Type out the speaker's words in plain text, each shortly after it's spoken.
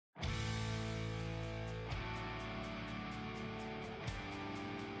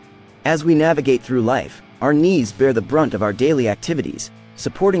As we navigate through life, our knees bear the brunt of our daily activities,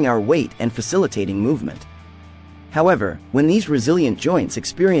 supporting our weight and facilitating movement. However, when these resilient joints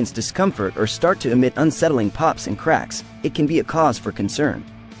experience discomfort or start to emit unsettling pops and cracks, it can be a cause for concern.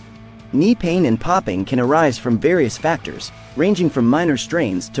 Knee pain and popping can arise from various factors, ranging from minor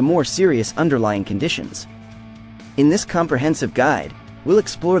strains to more serious underlying conditions. In this comprehensive guide, we'll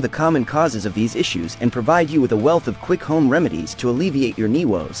explore the common causes of these issues and provide you with a wealth of quick home remedies to alleviate your knee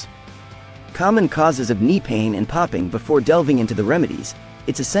woes. Common causes of knee pain and popping. Before delving into the remedies,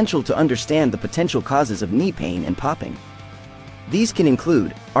 it's essential to understand the potential causes of knee pain and popping. These can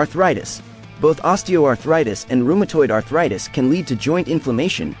include arthritis. Both osteoarthritis and rheumatoid arthritis can lead to joint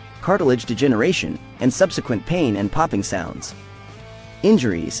inflammation, cartilage degeneration, and subsequent pain and popping sounds.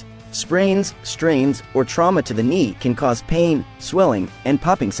 Injuries, sprains, strains, or trauma to the knee can cause pain, swelling, and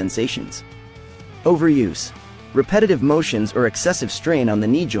popping sensations. Overuse. Repetitive motions or excessive strain on the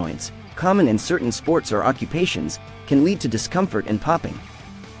knee joints, common in certain sports or occupations, can lead to discomfort and popping.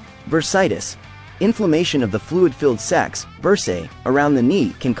 Bursitis. Inflammation of the fluid-filled sacs, bursae, around the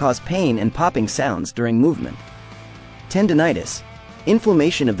knee can cause pain and popping sounds during movement. Tendinitis.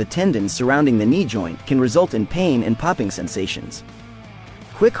 Inflammation of the tendons surrounding the knee joint can result in pain and popping sensations.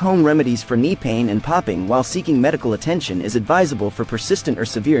 Quick home remedies for knee pain and popping. While seeking medical attention is advisable for persistent or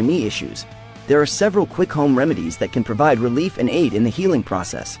severe knee issues, there are several quick home remedies that can provide relief and aid in the healing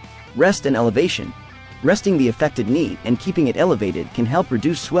process. Rest and elevation. Resting the affected knee and keeping it elevated can help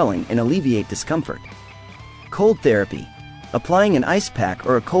reduce swelling and alleviate discomfort. Cold therapy. Applying an ice pack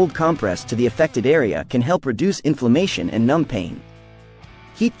or a cold compress to the affected area can help reduce inflammation and numb pain.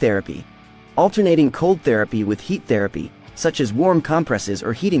 Heat therapy. Alternating cold therapy with heat therapy, such as warm compresses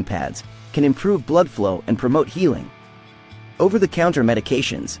or heating pads, can improve blood flow and promote healing. Over-the-counter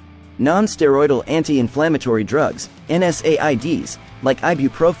medications. Non-steroidal anti-inflammatory drugs, NSAIDs, like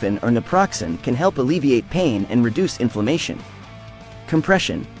ibuprofen or naproxen can help alleviate pain and reduce inflammation.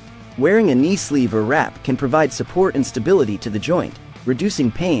 Compression. Wearing a knee sleeve or wrap can provide support and stability to the joint,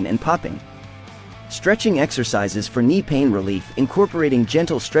 reducing pain and popping. Stretching exercises for knee pain relief. Incorporating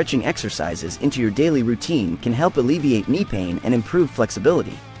gentle stretching exercises into your daily routine can help alleviate knee pain and improve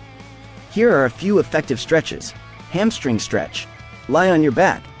flexibility. Here are a few effective stretches. Hamstring stretch. Lie on your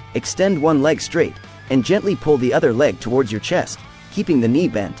back, extend one leg straight, and gently pull the other leg towards your chest, keeping the knee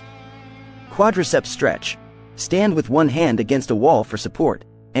bent. Quadriceps stretch. Stand with one hand against a wall for support,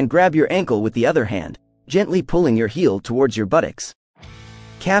 and grab your ankle with the other hand, gently pulling your heel towards your buttocks.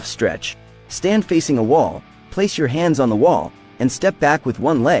 Calf stretch. Stand facing a wall, place your hands on the wall, and step back with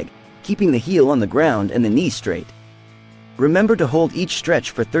one leg, keeping the heel on the ground and the knee straight. Remember to hold each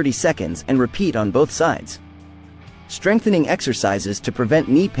stretch for 30 seconds and repeat on both sides. Strengthening exercises to prevent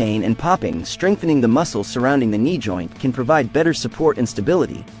knee pain and popping. Strengthening the muscles surrounding the knee joint can provide better support and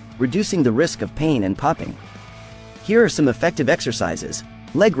stability, reducing the risk of pain and popping. Here are some effective exercises.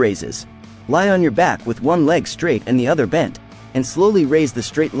 Leg raises. Lie on your back with one leg straight and the other bent, and slowly raise the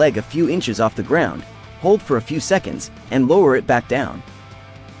straight leg a few inches off the ground, hold for a few seconds, and lower it back down.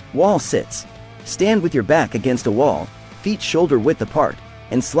 Wall sits. Stand with your back against a wall, feet shoulder width apart,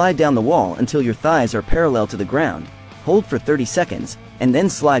 and slide down the wall until your thighs are parallel to the ground, hold for 30 seconds, and then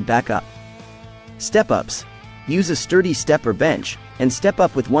slide back up. Step-ups. Use a sturdy step or bench, and step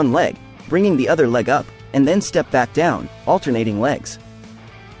up with one leg, bringing the other leg up, and then step back down, alternating legs.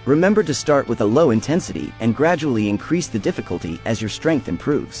 Remember to start with a low intensity and gradually increase the difficulty as your strength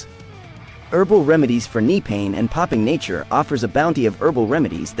improves. Herbal remedies for knee pain and popping. Nature offers a bounty of herbal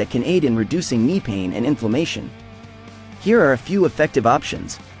remedies that can aid in reducing knee pain and inflammation. Here are a few effective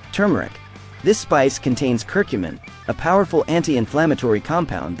options. Turmeric. This spice contains curcumin, a powerful anti-inflammatory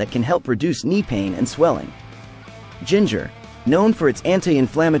compound that can help reduce knee pain and swelling. Ginger. Known for its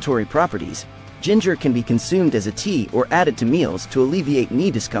anti-inflammatory properties, ginger can be consumed as a tea or added to meals to alleviate knee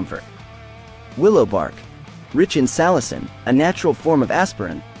discomfort. Willow bark. Rich in salicin, a natural form of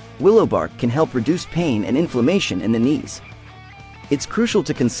aspirin, willow bark can help reduce pain and inflammation in the knees. It's crucial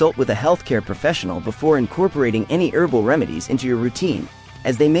to consult with a healthcare professional before incorporating any herbal remedies into your routine,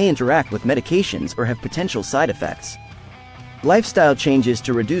 as they may interact with medications or have potential side effects. Lifestyle changes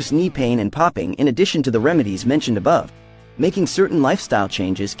to reduce knee pain and popping. In addition to the remedies mentioned above, making certain lifestyle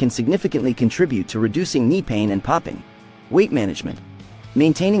changes can significantly contribute to reducing knee pain and popping. Weight management.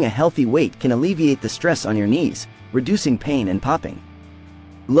 Maintaining a healthy weight can alleviate the stress on your knees, reducing pain and popping.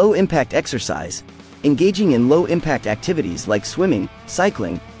 Low-impact exercise. Engaging in low-impact activities like swimming,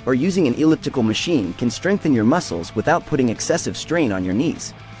 cycling, or using an elliptical machine can strengthen your muscles without putting excessive strain on your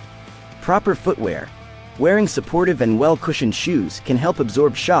knees. Proper footwear. Wearing supportive and well-cushioned shoes can help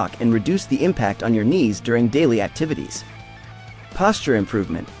absorb shock and reduce the impact on your knees during daily activities. Posture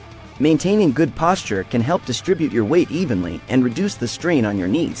improvement. Maintaining good posture can help distribute your weight evenly and reduce the strain on your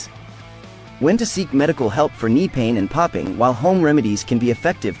knees. When to seek medical help for knee pain and popping. While home remedies can be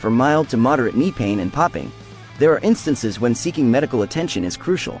effective for mild to moderate knee pain and popping, there are instances when seeking medical attention is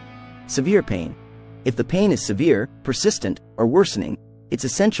crucial. Severe pain. If the pain is severe, persistent, or worsening, it's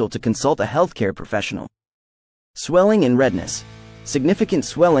essential to consult a healthcare professional. Swelling and redness. Significant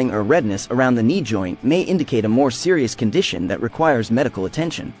swelling or redness around the knee joint may indicate a more serious condition that requires medical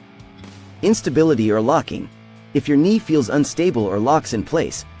attention. Instability or locking. If your knee feels unstable or locks in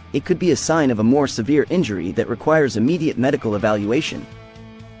place, it could be a sign of a more severe injury that requires immediate medical evaluation.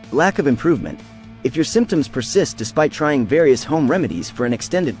 Lack of improvement. If your symptoms persist despite trying various home remedies for an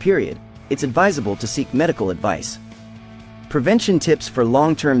extended period, it's advisable to seek medical advice. Prevention tips for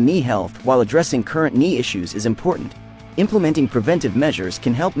long-term knee health. While addressing current knee issues is important, implementing preventive measures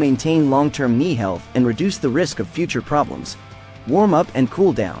can help maintain long-term knee health and reduce the risk of future problems. Warm up and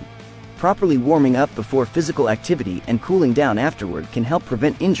cool down. Properly warming up before physical activity and cooling down afterward can help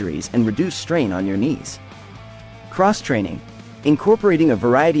prevent injuries and reduce strain on your knees. Cross-training. Incorporating a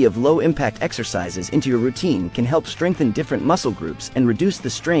variety of low-impact exercises into your routine can help strengthen different muscle groups and reduce the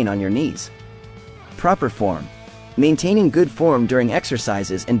strain on your knees. Proper form. Maintaining good form during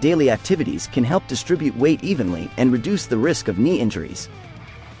exercises and daily activities can help distribute weight evenly and reduce the risk of knee injuries.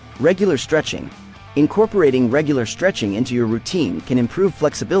 Regular stretching. Incorporating regular stretching into your routine can improve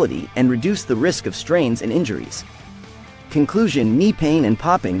flexibility and reduce the risk of strains and injuries. Conclusion. Knee pain and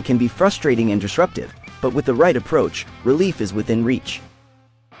popping can be frustrating and disruptive, but with the right approach, relief is within reach.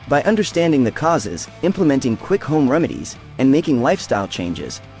 By understanding the causes, implementing quick home remedies, and making lifestyle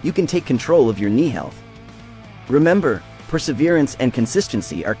changes, you can take control of your knee health. Remember, perseverance and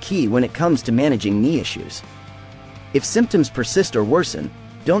consistency are key when it comes to managing knee issues. If symptoms persist or worsen,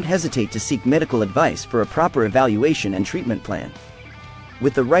 don't hesitate to seek medical advice for a proper evaluation and treatment plan.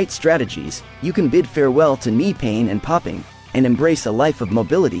 With the right strategies, you can bid farewell to knee pain and popping, and embrace a life of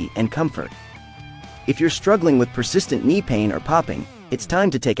mobility and comfort. If you're struggling with persistent knee pain or popping, it's time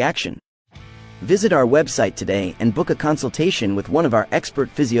to take action. Visit our website today and book a consultation with one of our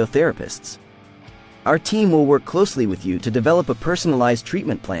expert physiotherapists. Our team will work closely with you to develop a personalized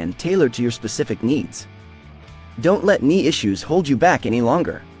treatment plan tailored to your specific needs. Don't let knee issues hold you back any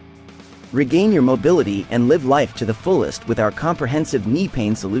longer. Regain your mobility and live life to the fullest with our comprehensive knee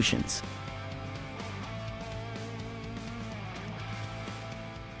pain solutions.